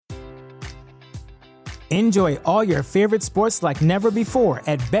Enjoy all your favorite sports like never before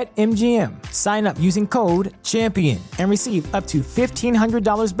at BetMGM. Sign up using code CHAMPION and receive up to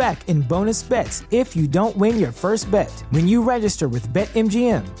 $1,500 back in bonus bets if you don't win your first bet. When you register with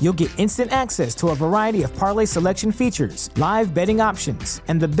BetMGM, you'll get instant access to a variety of parlay selection features, live betting options,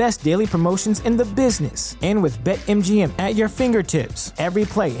 and the best daily promotions in the business. And with BetMGM at your fingertips, every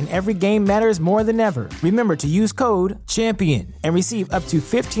play and every game matters more than ever. Remember to use code CHAMPION and receive up to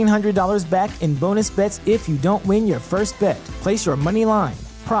 $1,500 back in bonus bets if you don't win your first bet. Place your money line,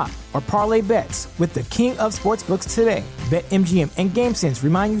 prop, or parlay bets with the king of sportsbooks today. BetMGM and GameSense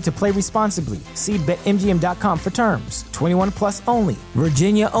remind you to play responsibly. See BetMGM.com for terms. 21 plus only.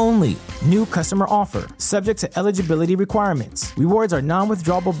 Virginia only. New customer offer. Subject to eligibility requirements. Rewards are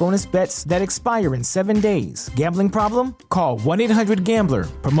non-withdrawable bonus bets that expire in 7 days. Gambling problem? Call 1-800-GAMBLER.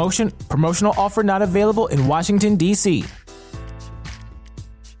 Promotional offer not available in Washington, D.C.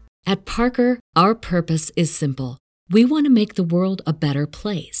 At Parker, our purpose is simple. We want to make the world a better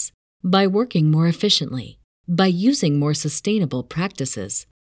place by working more efficiently, by using more sustainable practices,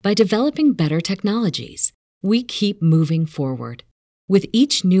 by developing better technologies. We keep moving forward. With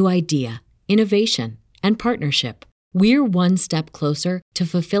each new idea, innovation, and partnership, we're one step closer to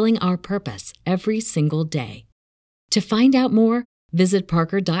fulfilling our purpose every single day. To find out more, visit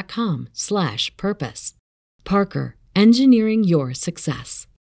parker.com/purpose. Parker, engineering your success.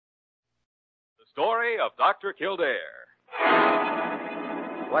 Story of Dr. Kildare.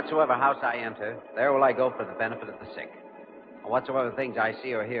 Whatsoever house I enter, there will I go for the benefit of the sick. Whatsoever things I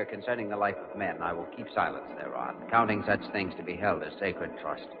see or hear concerning the life of men, I will keep silence thereon, counting such things to be held as sacred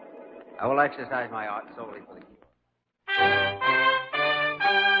trust. I will exercise my art solely for the cure.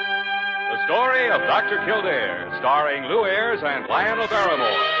 The Story of Dr. Kildare, starring Lou Ayres and Lionel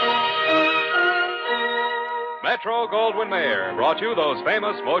Barrymore. Metro-Goldwyn-Mayer brought you those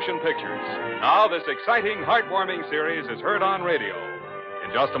famous motion pictures. Now this exciting, heartwarming series is heard on radio. In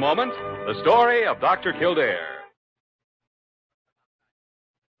just a moment, the Story of Dr. Kildare.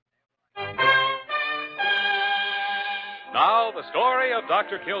 Now, the Story of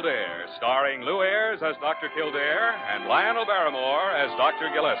Dr. Kildare, starring Lou Ayres as Dr. Kildare and Lionel Barrymore as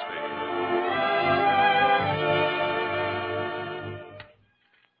Dr. Gillespie.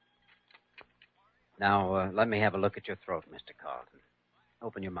 Now, let me have a look at your throat, Mr. Carlton.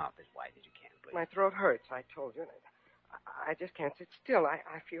 Open your mouth as wide as you can, please. My throat hurts, I told you. I just can't sit still.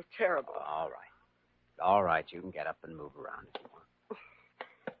 I feel terrible. All right. All right, you can get up and move around if you want.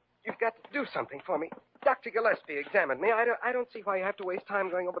 You've got to do something for me. Dr. Gillespie examined me. I don't see why you have to waste time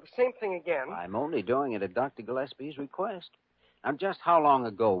going over the same thing again. I'm only doing it at Dr. Gillespie's request. Now, just how long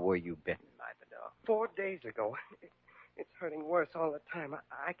ago were you bitten by the dog? 4 days ago. It's hurting worse all the time.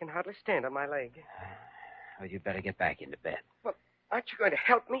 I can hardly stand on my leg. Well, you'd better get back into bed. Well, aren't you going to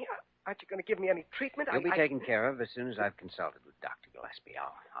help me? Aren't you going to give me any treatment? You'll be taken care of as soon as I've consulted with Dr. Gillespie.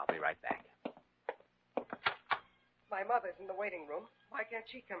 I'll be right back. My mother's in the waiting room. Why can't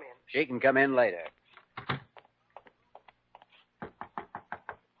she come in? She can come in later.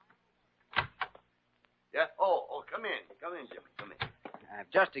 Yeah? Oh, come in. Come in, Jimmy. Come in. I've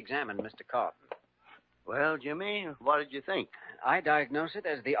just examined Mr. Carlton. Well, Jimmy, what did you think? I diagnose it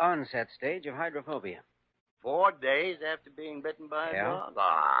as the onset stage of hydrophobia. 4 days after being bitten by a dog?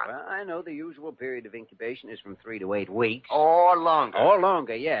 Ah. Well, I know the usual period of incubation is from 3 to 8 weeks. Or longer. Or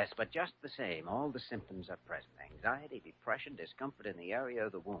longer, yes. But just the same, all the symptoms are present. Anxiety, depression, discomfort in the area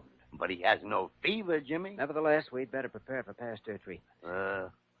of the wound. But he has no fever, Jimmy. Nevertheless, we'd better prepare for Pasteur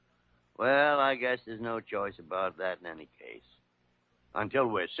treatment. Well, I guess there's no choice about that in any case. Until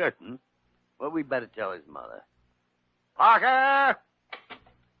we're certain. Well, we'd better tell his mother. Parker!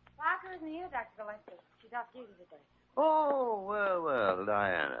 Parker isn't here, Dr. Gillespie. She's off duty today. Oh, well,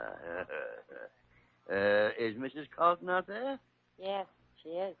 Diana. Is Mrs. Carlton out there? Yes, she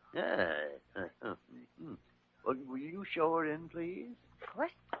is. Yeah. Well, will you show her in, please? Of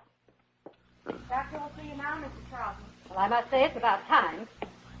course. Doctor will see you now, Mr. Carlton. Well, I must say it's about time.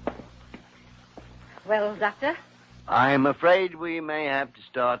 Well, Doctor? I'm afraid we may have to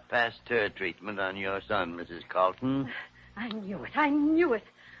start Pasteur treatment on your son, Mrs. Carlton. I knew it. I knew it.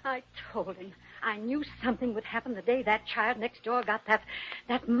 I told him. I knew something would happen the day that child next door got that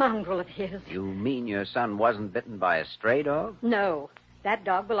mongrel of his. You mean your son wasn't bitten by a stray dog? No. That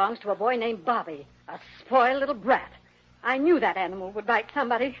dog belongs to a boy named Bobby, a spoiled little brat. I knew that animal would bite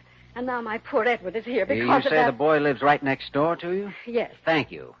somebody, and now my poor Edward is here because you say the boy lives right next door to you? Yes. Thank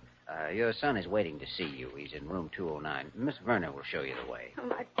you. Your son is waiting to see you. He's in room 209. Miss Verner will show you the way. Oh,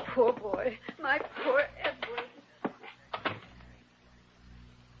 my poor boy. My poor Edward.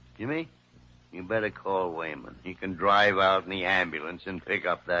 Jimmy, You better call Wayman. He can drive out in the ambulance and pick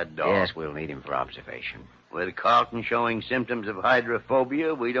up that dog. Yes, we'll need him for observation. With Carlton showing symptoms of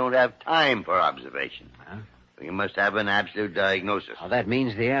hydrophobia, we don't have time for observation. Huh? You must have an absolute diagnosis. Well, that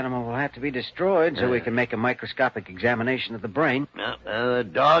means the animal will have to be destroyed so we can make a microscopic examination of the brain. No, the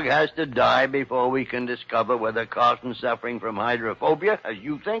dog has to die before we can discover whether Carlton's suffering from hydrophobia, as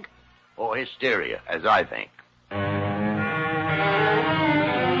you think, or hysteria, as I think.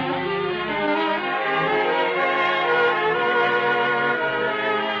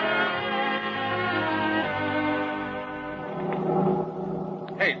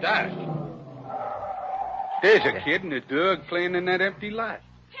 Hey, Doc. There's a kid and a dog playing in that empty lot.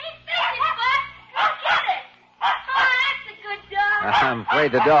 I'm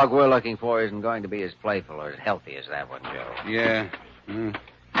afraid the dog we're looking for isn't going to be as playful or as healthy as that one, Joe. Yeah,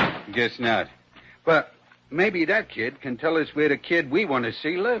 guess not. But maybe that kid can tell us where the kid we want to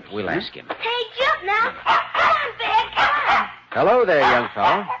see lives. We'll ask him. Hey, jump now. Come on, Bed, come on. Hello there, young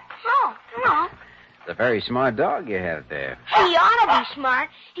fellow. Oh, hello. It's a very smart dog you have there. He ought to be smart.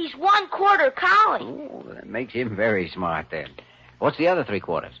 He's 1/4 collie. Oh, that makes him very smart then. What's the other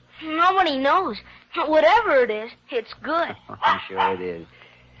 3/4? Nobody knows. Whatever it is, it's good. I'm sure it is.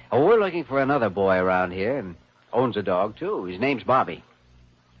 Oh, we're looking for another boy around here and owns a dog, too. His name's Bobby.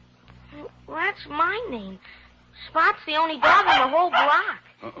 Well, that's my name. Spot's the only dog in the whole block.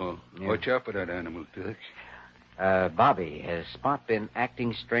 Uh-oh. Yeah. Watch out for that animal, Doc. Bobby, has Spot been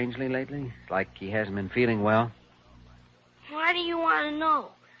acting strangely lately? Like he hasn't been feeling well? Why do you want to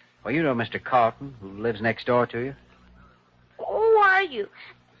know? Well, you know Mr. Carlton, who lives next door to you? Who are you?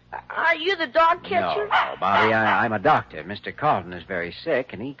 Are you the dog catcher? No, Bobby, I'm a doctor. Mr. Carlton is very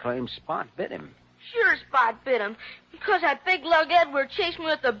sick, and he claims Spot bit him. Sure, Spot bit him. Because that big lug Edward chased me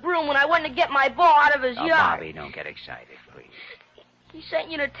with a broom when I went to get my ball out of his Oh, yard. Bobby, don't get excited, please. He sent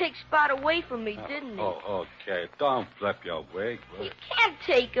you to take Spot away from me, didn't he? Oh, okay. Don't flip your wig. You can't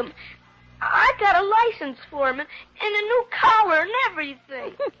take him. I got a license for him and a new collar and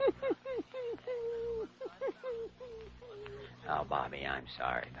everything. Oh, Bobby, I'm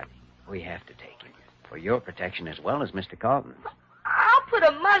sorry, but we have to take him. For your protection as well as Mr. Carlton's. I'll put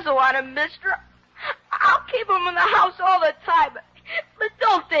a muzzle on him, mister. I'll keep him in the house all the time. But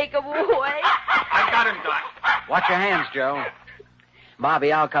don't take him away. I got him, Doc. Watch your hands, Joe.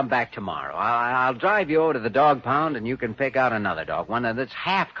 Bobby, I'll come back tomorrow. I'll drive you over to the dog pound, and you can pick out another dog. One that's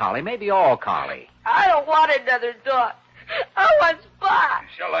half collie, maybe all collie. I don't want another dog. I want Spot.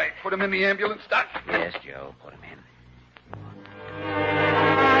 Shall I put him in the ambulance, Doc? Yes, Joe, put him in.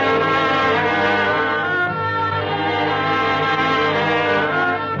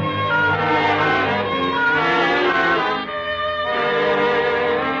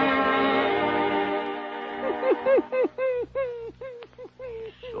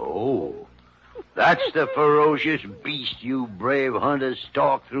 So, that's the ferocious beast you brave hunters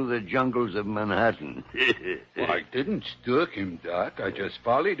stalked through the jungles of Manhattan. Well, I didn't stalk him, Doc. I just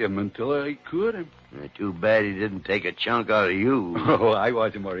followed him until I caught him. Too bad he didn't take a chunk out of you. Oh, I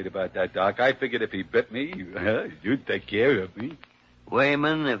wasn't worried about that, Doc. I figured if he bit me, you'd take care of me.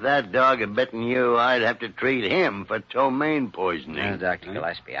 Wayman, if that dog had bitten you, I'd have to treat him for ptomaine poisoning. Now, Dr.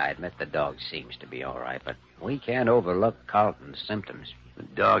 Gillespie, I admit the dog seems to be all right, but we can't overlook Carlton's symptoms. The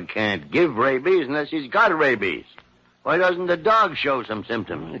dog can't give rabies unless he's got rabies. Why doesn't the dog show some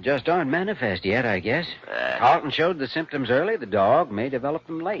symptoms? They just aren't manifest yet, I guess. Carlton showed the symptoms early. The dog may develop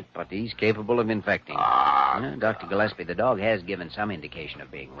them late, but he's capable of infecting. Dr. Gillespie, the dog has given some indication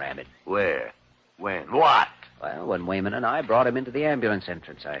of being rabid. Where? When? What? Well, when Wayman and I brought him into the ambulance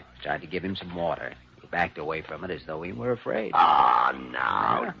entrance, I tried to give him some water. He backed away from it as though he were afraid.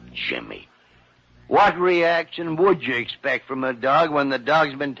 Now, Jimmy. What reaction would you expect from a dog when the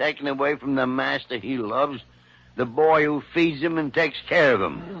dog's been taken away from the master he loves, the boy who feeds him and takes care of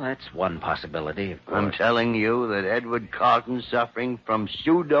him? Well, that's one possibility, of course. I'm telling you that Edward Carlton's suffering from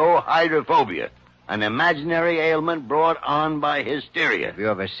pseudo-hydrophobia, an imaginary ailment brought on by hysteria. Have you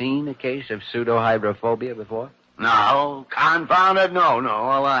ever seen a case of pseudo-hydrophobia before? No, confound it, no,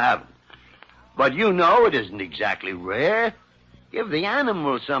 well, I haven't. But you know it isn't exactly rare. Give the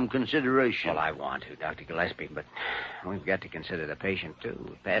animal some consideration. Well, I want to, Dr. Gillespie, but we've got to consider the patient,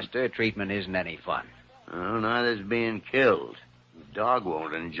 too. Pasteur treatment isn't any fun. Oh, neither's being killed. The dog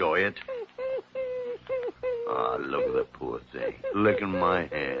won't enjoy it. Oh, look at the poor thing, licking my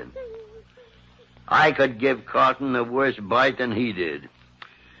hand. I could give Carlton a worse bite than he did.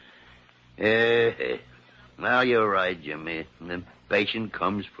 Well, you're right, Jimmy. The patient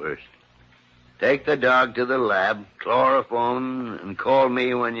comes first. Take the dog to the lab, chloroform, and call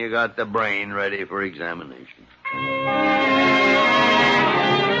me when you got the brain ready for examination.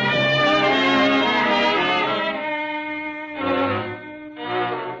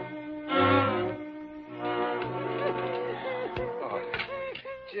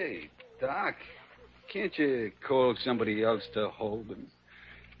 Doc, can't you call somebody else to hold him?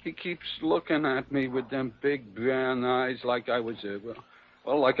 He keeps looking at me with them big brown eyes like I was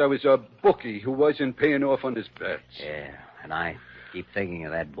a bookie who wasn't paying off on his bets. Yeah, and I keep thinking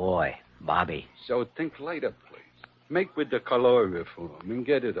of that boy, Bobby. So think later, please. Make with the color reform and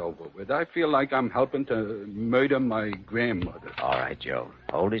get it over with. I feel like I'm helping to murder my grandmother. All right, Joe.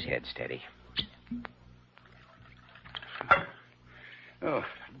 Hold his head steady. Oh,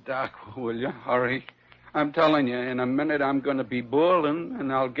 Doc, will you hurry? I'm telling you, in a minute I'm going to be boiling,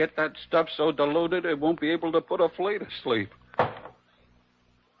 and I'll get that stuff so diluted it won't be able to put a flea to sleep.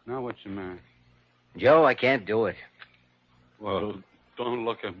 Now what's the matter? Joe, I can't do it. Well, don't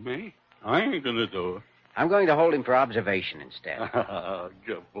look at me. I ain't going to do it. I'm going to hold him for observation instead.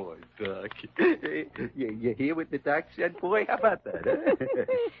 Good boy, Doc. You hear what the doc said, boy? How about that, huh?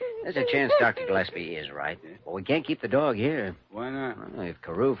 There's a chance Dr. Gillespie is right. But we can't keep the dog here. Why not? Well, if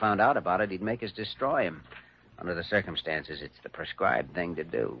Carew found out about it, he'd make us destroy him. Under the circumstances, it's the prescribed thing to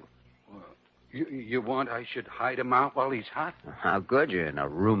do. Well, you want I should hide him out while he's hot? How good you're in a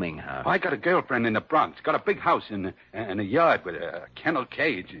rooming house. I got a girlfriend in the Bronx. Got a big house and a yard with a kennel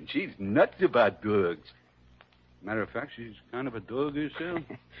cage, and she's nuts about dogs. Matter of fact, she's kind of a dog herself.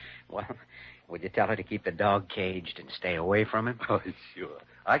 Well, would you tell her to keep the dog caged and stay away from him? Oh, sure.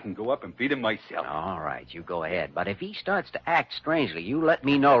 I can go up and feed him myself. All right, you go ahead. But if he starts to act strangely, you let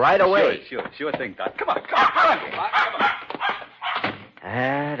me know right away. Sure thing, Doc. Come on. Come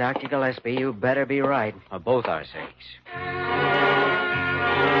on. Dr. Gillespie, you better be right, for both our sakes.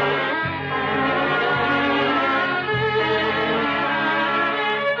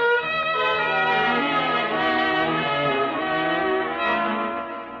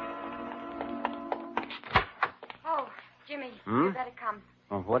 Jimmy, Hmm? you better come.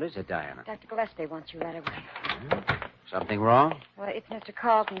 Well, what is it, Diana? Dr. Gillespie wants you right away. Something wrong? Well, it's Mr.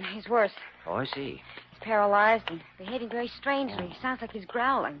 Carlton. He's worse. Oh, I see. He's paralyzed and behaving very strangely. He sounds like he's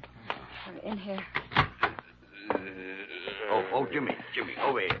growling. In here. Jimmy,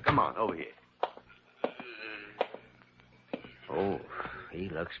 over here. Come on, over here. Oh, he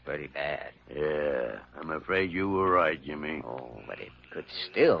looks pretty bad. Yeah, I'm afraid you were right, Jimmy. Oh, but it could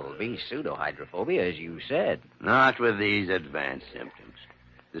still be pseudohydrophobia, as you said. Not with these advanced symptoms.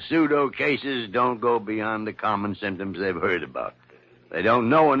 The pseudo cases don't go beyond the common symptoms they've heard about. They don't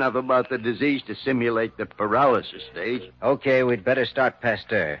know enough about the disease to simulate the paralysis stage. Okay, we'd better start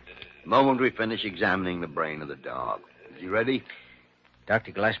Pasteur. The moment we finish examining the brain of the dog. Is he ready?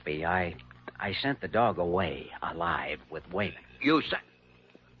 Dr. Gillespie, I sent the dog away, alive, with Wayman. You said...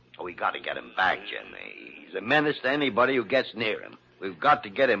 Oh, we got to get him back, Jimmy. He's a menace to anybody who gets near him. We've got to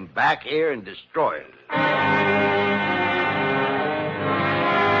get him back here and destroy him.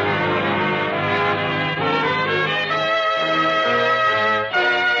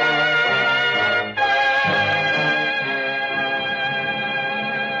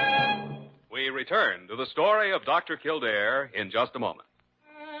 We return to the story of Dr. Kildare in just a moment.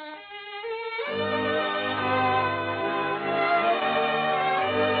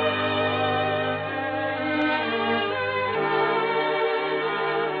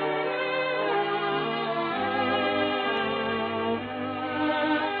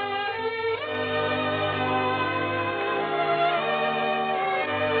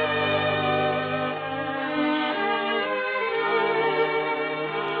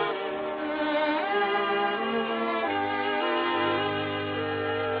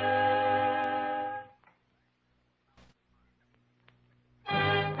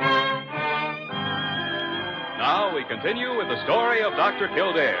 Now we continue with the story of Dr.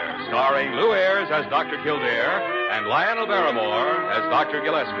 Kildare, starring Lou Ayres as Dr. Kildare and Lionel Barrymore as Dr.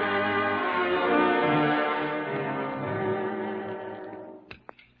 Gillespie.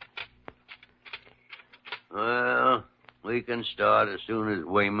 Well, we can start as soon as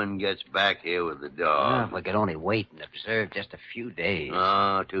Wayman gets back here with the dog. If we could only wait and observe just a few days.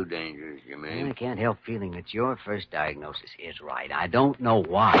 Oh, too dangerous, Jimmy. I can't help feeling that your first diagnosis is right. I don't know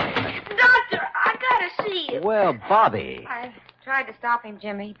why. Doctor, I gotta see you. Well, Bobby. I tried to stop him,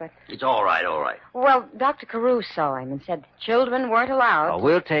 Jimmy, but... It's all right, all right. Well, Dr. Carew saw him and said children weren't allowed. Oh,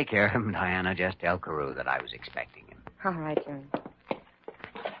 we'll take care of him, Diana. Just tell Carew that I was expecting him. All right, Jimmy.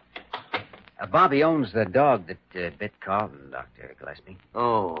 Bobby owns the dog that bit Carlton, Dr. Gillespie.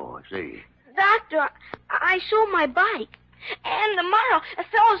 Oh, I see. Doctor, I sold my bike. And tomorrow, a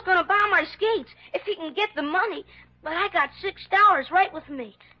fellow's gonna buy my skates if he can get the money. But I got $6 right with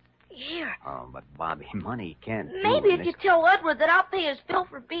me. Here. Oh, but Bobby, money can't do Maybe if this. you tell Edward that I'll pay his bill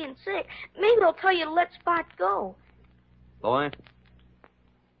for being sick, maybe he'll tell you to let Spot go. Boy,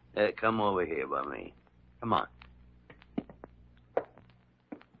 come over here by me. Come on.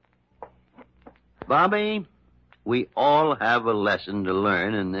 Bobby, we all have a lesson to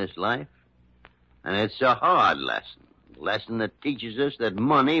learn in this life. And it's a hard lesson. A lesson that teaches us that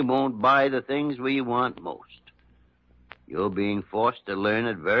money won't buy the things we want most. You're being forced to learn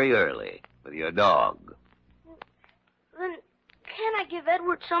it very early with your dog. Then can't I give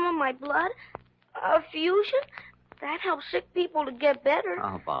Edward some of my blood? A fusion? That helps sick people to get better.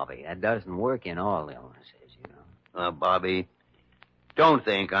 Oh, Bobby, that doesn't work in all illnesses, you know. Bobby, don't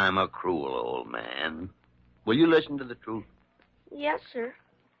think I'm a cruel old man. Will you listen to the truth? Yes, sir.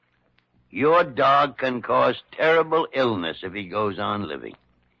 Your dog can cause terrible illness if he goes on living.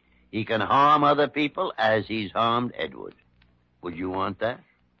 He can harm other people as he's harmed Edward. Would you want that?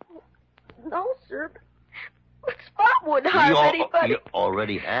 No, sir. But Spot would harm anybody. He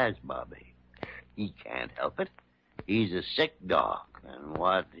already has, Bobby. He can't help it. He's a sick dog, and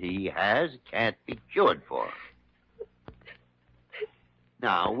what he has can't be cured for.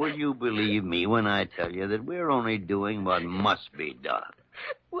 Now, will you believe me when I tell you that we're only doing what must be done?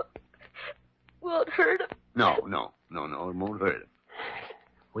 Will it hurt him? No, it won't hurt him.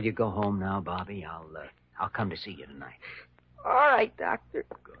 Will you go home now, Bobby? I'll come to see you tonight. All right, Doctor.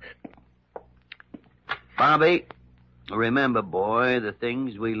 Bobby, remember, boy, the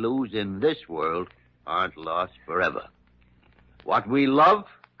things we lose in this world aren't lost forever. What we love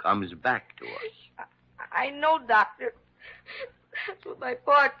comes back to us. I know, Doctor. That's what my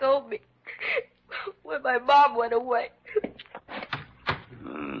pa told me when my mom went away.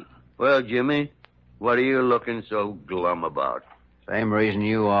 Well, Jimmy, what are you looking so glum about? Same reason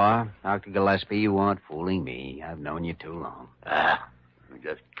you are. Dr. Gillespie, you aren't fooling me. I've known you too long.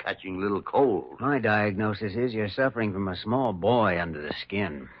 You're just catching a little cold. My diagnosis is you're suffering from a small boy under the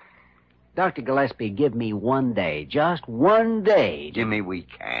skin. Dr. Gillespie, give me 1 day, just 1 day. Jimmy, we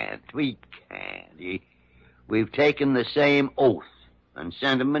can't. We've taken the same oath, and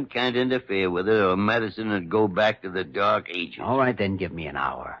sentiment can't interfere with it, or medicine would go back to the Dark Ages. All right, then give me an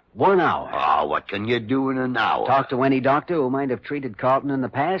hour. 1 hour. Oh, what can you do in an hour? Talk to any doctor who might have treated Carlton in the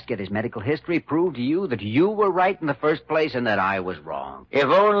past, get his medical history, prove to you that you were right in the first place and that I was wrong. If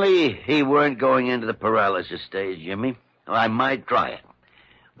only he weren't going into the paralysis stage, Jimmy. I might try it.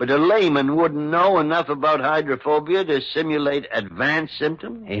 But a layman wouldn't know enough about hydrophobia to simulate advanced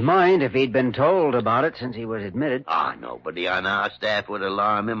symptoms. He might if he'd been told about it since he was admitted. Nobody on our staff would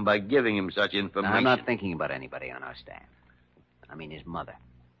alarm him by giving him such information. I'm not thinking about anybody on our staff. I mean his mother.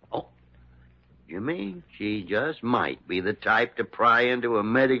 Oh, Jimmy, she just might be the type to pry into a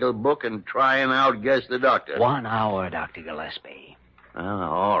medical book and try and outguess the doctor. 1 hour, Dr. Gillespie.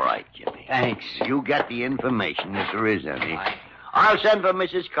 All right, Jimmy. Thanks. You get the information if there is any. I'll send for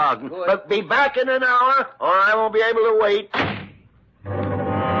Mrs. Carlton. Good. But be back in an hour, or I won't be able to wait.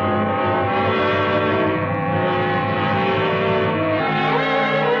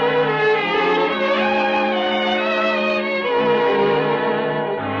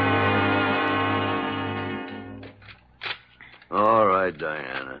 All right,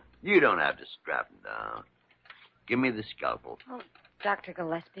 Diana. You don't have to strap him down. Give me the scalpel. Oh, Dr.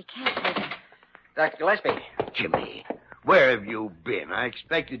 Gillespie, can't you? Dr. Gillespie. Jimmy, where have you been? I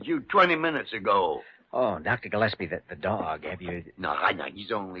expected you 20 minutes ago. Oh, Dr. Gillespie, the dog, have you... No,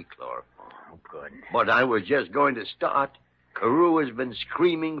 he's only chloroform. Oh, good. But I was just going to start. Carew has been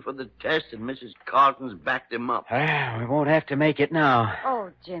screaming for the test, and Mrs. Carlton's backed him up. We won't have to make it now. Oh,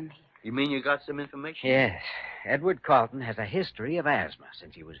 Jimmy. You mean you got some information? Yes. Edward Carlton has a history of asthma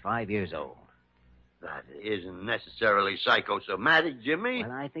since he was 5 years old. That isn't necessarily psychosomatic, Jimmy.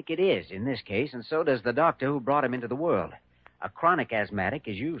 Well, I think it is in this case, and so does the doctor who brought him into the world. A chronic asthmatic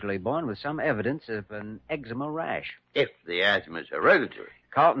is usually born with some evidence of an eczema rash. If the asthma is hereditary.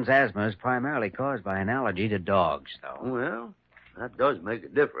 Carlton's asthma is primarily caused by an allergy to dogs, though. Well, that does make a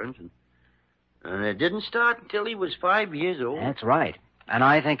difference. And it didn't start until he was 5 years old. That's right. And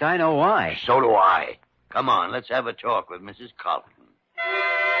I think I know why. So do I. Come on, let's have a talk with Mrs. Carlton.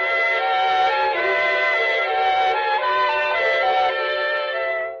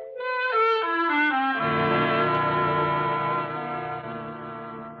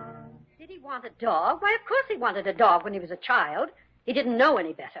 Want a dog? Why, of course he wanted a dog when he was a child. He didn't know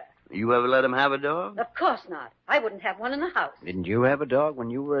any better. You ever let him have a dog? Of course not. I wouldn't have one in the house. Didn't you have a dog when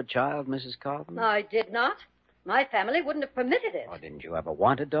you were a child, Mrs. Carlton? I did not. My family wouldn't have permitted it. Or didn't you ever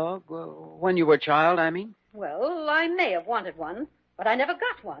want a dog? When you were a child, I mean? Well, I may have wanted one, but I never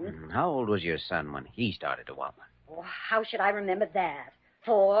got one. How old was your son when he started to want one? Oh, how should I remember that?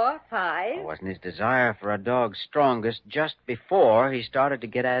 4, 5? Wasn't his desire for a dog strongest just before he started to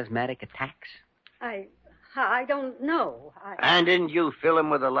get asthmatic attacks? I don't know. And didn't you fill him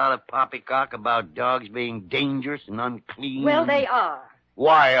with a lot of poppycock about dogs being dangerous and unclean? Well, they are.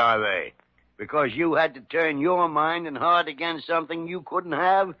 Why are they? Because you had to turn your mind and heart against something you couldn't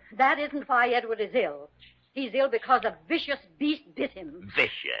have? That isn't why Edward is ill. He's ill because a vicious beast bit him.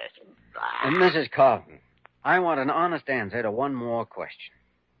 Vicious. And Mrs. Carlton, I want an honest answer to one more question.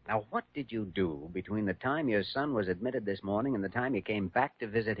 Now, what did you do between the time your son was admitted this morning and the time you came back to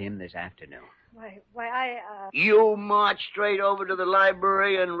visit him this afternoon? You marched straight over to the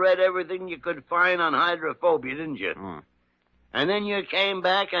library and read everything you could find on hydrophobia, didn't you? Hmm. And then you came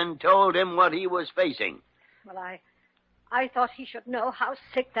back and told him what he was facing. Well, I thought he should know how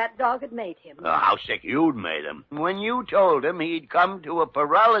sick that dog had made him. How sick you'd made him. When you told him he'd come to a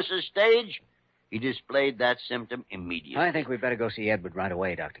paralysis stage, he displayed that symptom immediately. I think we'd better go see Edward right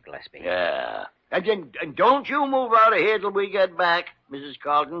away, Dr. Gillespie. Yeah. And don't you move out of here till we get back, Mrs.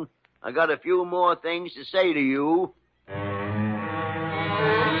 Carlton. I got a few more things to say to you.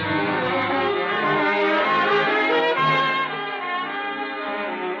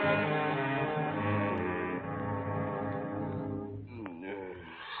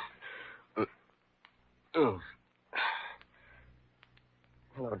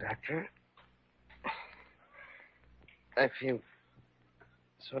 Hello, Doctor. I feel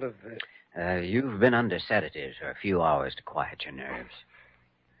sort of... You've been under sedatives for a few hours to quiet your nerves.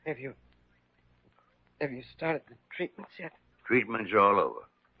 Have you started the treatments yet? Treatment's all over.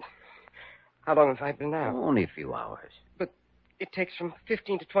 How long have I been out? Only a few hours. But it takes from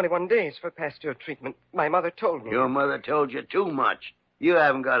 15 to 21 days for Pasteur treatment. My mother told me. Your mother told you too much. You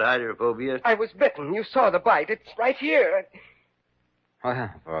haven't got hydrophobia. I was bitten. You saw the bite. It's right here.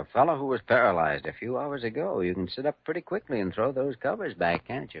 Well, for a fellow who was paralyzed a few hours ago, you can sit up pretty quickly and throw those covers back,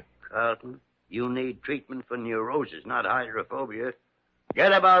 can't you? Carlton, you need treatment for neurosis, not hydrophobia.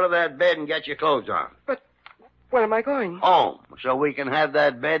 Get up out of that bed and get your clothes on. But where am I going? Home, so we can have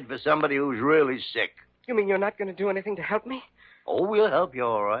that bed for somebody who's really sick. You mean you're not going to do anything to help me? Oh, we'll help you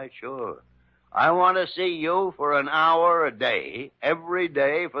all right, sure. I want to see you for an hour a day, every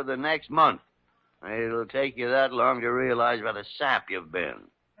day for the next month. It'll take you that long to realize what a sap you've been.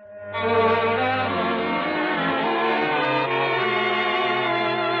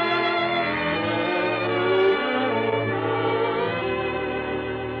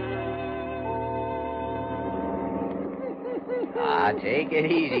 Take it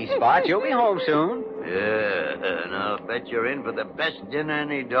easy, Spot. You'll be home soon. Yeah, and I'll bet you're in for the best dinner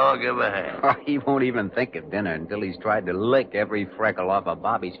any dog ever had. Oh, he won't even think of dinner until he's tried to lick every freckle off of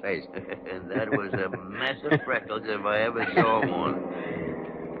Bobby's face. And that was a mess of freckles if I ever saw one.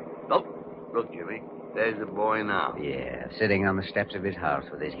 Oh, look, Jimmy. There's the boy now. Yeah, sitting on the steps of his house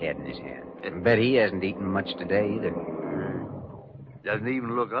with his head in his hand. I bet he hasn't eaten much today either. Doesn't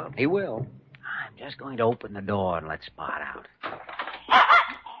even look up. He will. I'm just going to open the door and let Spot out.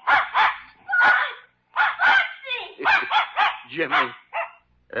 Jimmy,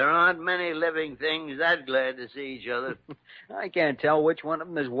 there aren't many living things that glad to see each other. I can't tell which one of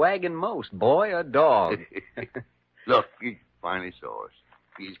them is wagging most, boy or dog. Look, he finally saw us.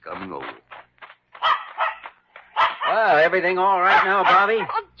 He's coming over. Well, everything all right now, Bobby?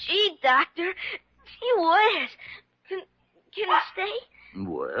 Oh, gee, Doctor. Gee whiz. Can he stay?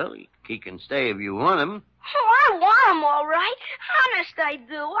 Well, he can stay if you want him. Oh, I want him all right. Honest, I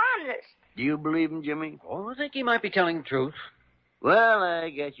do. Honest. Do you believe him, Jimmy? Oh, I think he might be telling the truth. Well,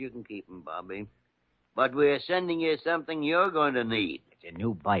 I guess you can keep him, Bobby. But we're sending you something you're going to need. It's a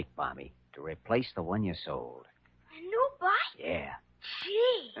new bike, Bobby, to replace the one you sold. A new bike? Yeah.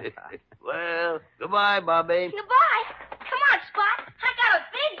 Gee. Well, goodbye, Bobby. Goodbye. Come on, Spot. I got a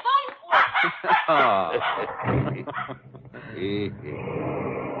big bone for you.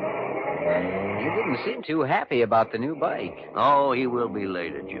 You didn't seem too happy about the new bike. Oh, he will be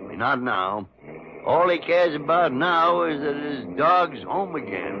later, Jimmy. Not now. All he cares about now is that his dog's home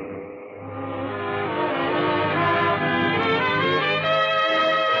again.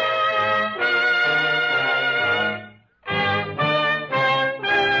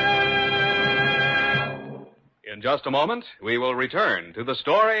 In just a moment, we will return to the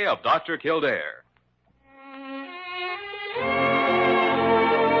story of Dr. Kildare.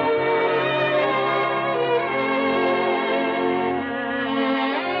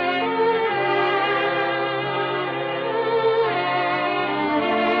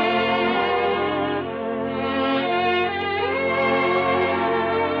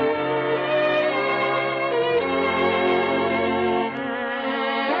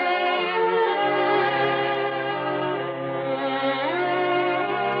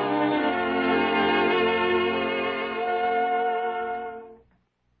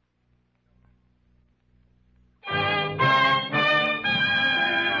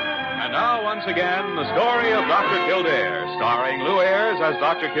 once again the story of Dr. Kildare, starring Lou Ayres as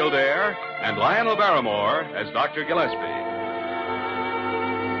Dr. Kildare and Lionel Barrymore as Dr. Gillespie.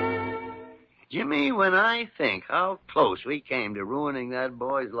 Jimmy, when I think how close we came to ruining that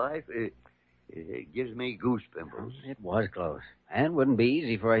boy's life, it gives me goose pimples. It was close, and wouldn't be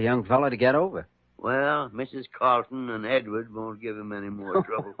easy for a young fellow to get over. Well, Mrs. Carlton and Edward won't give him any more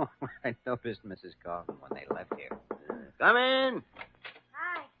trouble. I noticed Mrs. Carlton when they left here. Come in.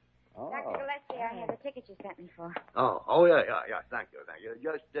 Hi. Oh. Dr. Gillespie, I have the ticket you sent me for. Oh, yeah. Thank you.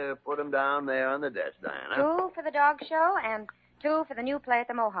 Just put them down there on the desk, Diana. 2 for the dog show and 2 for the new play at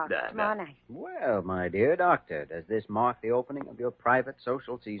the Mohawk tomorrow night. Well, my dear doctor, does this mark the opening of your private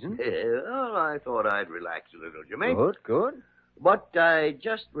social season? Well, I thought I'd relax a little, Jimmy. Good. But I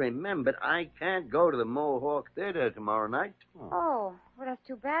just remembered I can't go to the Mohawk Theater tomorrow night. Oh, well, that's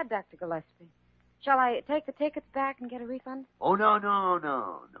too bad, Dr. Gillespie. Shall I take the tickets back and get a refund? Oh, no.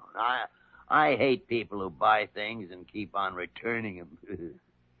 I hate people who buy things and keep on returning them.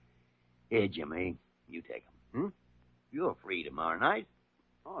 Here, Jimmy, you take them. You're free tomorrow night.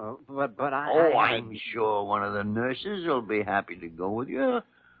 Oh, but I... Oh, I'm sure one of the nurses will be happy to go with you.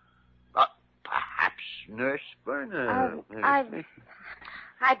 Perhaps Nurse Berner. I'd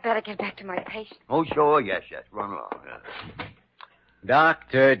better get back to my patient. Oh, sure, yes. Run along.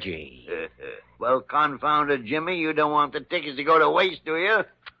 Dr. G. Well, confound it, Jimmy, you don't want the tickets to go to waste, do you?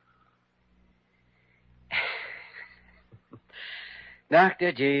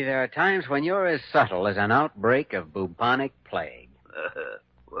 Dr. G, there are times when you're as subtle as an outbreak of bubonic plague.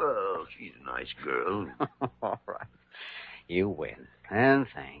 Well, she's a nice girl. All right. You win. And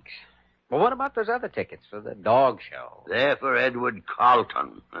thanks. Well, what about those other tickets for the dog show? They're for Edward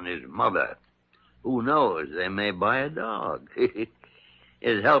Carlton and his mother. Who knows? They may buy a dog.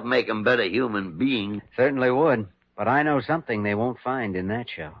 It'd help make them better human beings. Certainly would. But I know something they won't find in that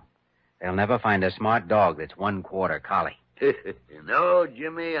show. They'll never find a smart dog that's 1/4 collie. No,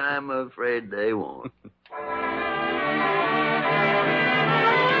 Jimmy, I'm afraid they won't.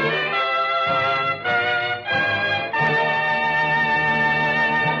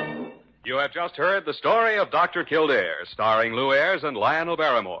 You have just heard the story of Dr. Kildare, starring Lou Ayres and Lionel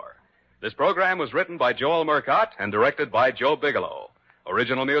Barrymore. This program was written by Joel Murcott and directed by Joe Bigelow.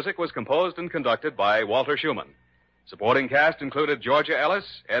 Original music was composed and conducted by Walter Schumann. Supporting cast included Georgia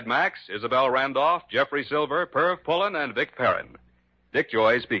Ellis, Ed Max, Isabel Randolph, Jeffrey Silver, Perv Pullen, and Vic Perrin. Dick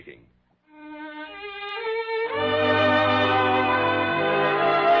Joy speaking.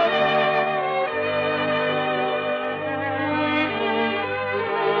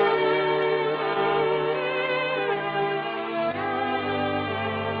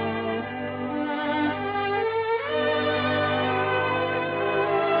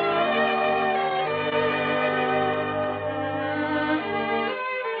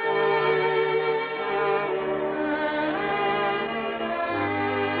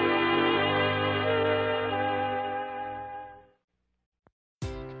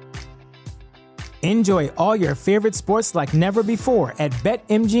 Enjoy all your favorite sports like never before at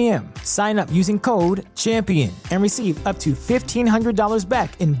BetMGM. Sign up using code CHAMPION and receive up to $1,500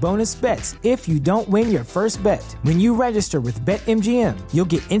 back in bonus bets if you don't win your first bet. When you register with BetMGM, you'll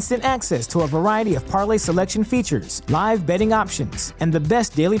get instant access to a variety of parlay selection features, live betting options, and the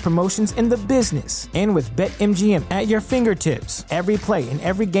best daily promotions in the business. And with BetMGM at your fingertips, every play and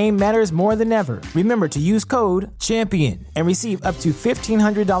every game matters more than ever. Remember to use code CHAMPION and receive up to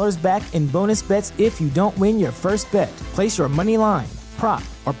 $1,500 back in bonus bets if you don't win your first bet. Place your money line, prop,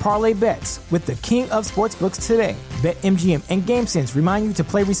 or parlay bets with the king of sportsbooks today. BetMGM and GameSense remind you to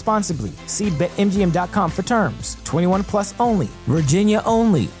play responsibly. See BetMGM.com for terms. 21 plus only. Virginia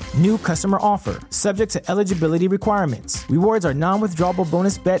only. New customer offer. Subject to eligibility requirements. Rewards are non-withdrawable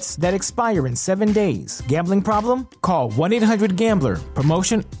bonus bets that expire in 7 days. Gambling problem? Call 1-800-GAMBLER.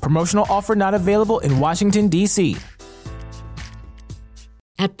 Promotional offer not available in Washington, D.C.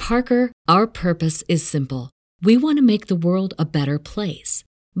 At Parker, our purpose is simple. We want to make the world a better place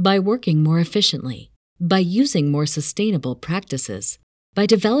by working more efficiently, by using more sustainable practices, by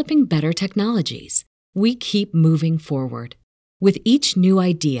developing better technologies. We keep moving forward. With each new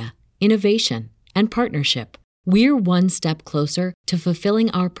idea, innovation, and partnership, we're one step closer to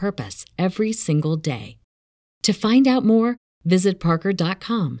fulfilling our purpose every single day. To find out more, visit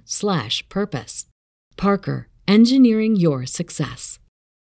parker.com/purpose. Parker, engineering your success.